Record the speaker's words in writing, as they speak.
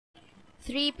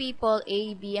Three people,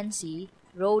 A, B, and C,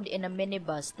 rode in a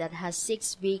minibus that has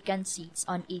 6 vacant seats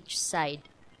on each side.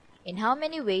 In how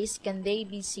many ways can they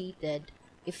be seated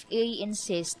if A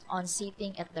insists on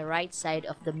sitting at the right side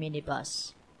of the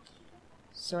minibus?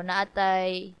 So,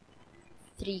 naatay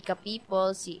 3 ka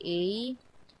people, si A,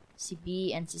 si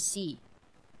B, and si C.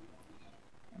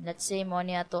 And let's say mo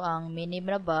niya to ang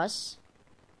minibus.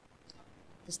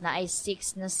 Tapos naay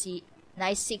 6 na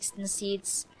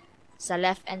seats sa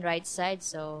left and right side.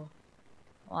 So,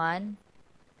 1,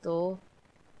 2,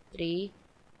 3,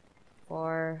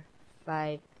 4,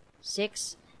 5,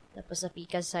 6. Tapos sa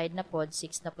pika side na pod,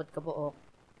 6 na pod kabuok.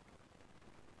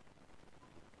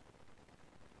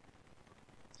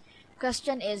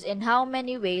 Question is, in how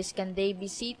many ways can they be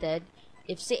seated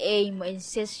if si A mo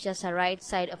insist siya sa right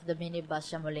side of the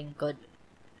minibus siya mo lingkod?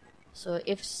 So,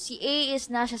 if si A is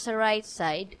na siya sa right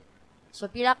side, so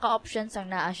pila ka options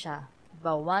ang naa siya?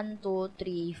 Diba? 1, 2,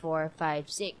 3, 4, 5,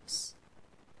 6.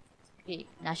 Okay,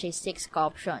 na siya 6 ka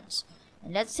options.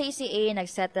 And let's say si A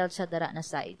nagsettle sa dara na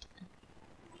side.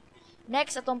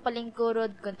 Next, atong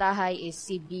palingkurod kung tahay is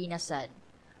si B na sad.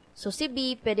 So, si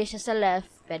B, pwede siya sa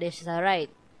left, pwede siya sa right.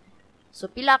 So,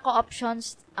 pila ka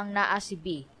options ang naa si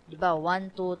B? Diba?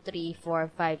 1, 2, 3,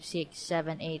 4, 5, 6,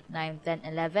 7, 8, 9, 10,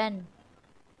 11.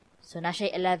 So, na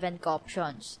siya 11 ka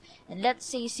options. And let's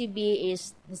say si B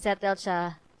is settled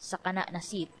sa kana na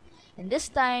seat. And this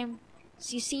time,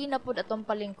 si C na po atong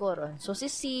palingkuron. So, si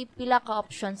C, pila ka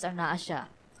options ang naa siya?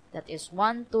 That is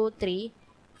 1, 2, 3,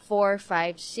 4,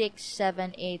 5, 6,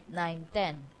 7, 8, 9,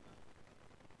 10.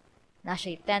 Na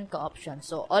siya 10 ka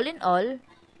options. So, all in all,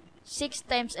 6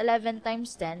 times 11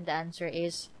 times 10, the answer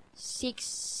is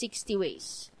 660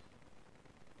 ways.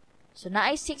 So,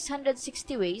 naay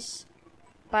 660 ways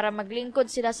para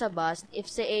maglingkod sila sa bus if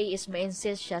si A is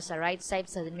ma-insist siya sa right side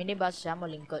sa minibus siya mo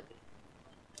lingkod.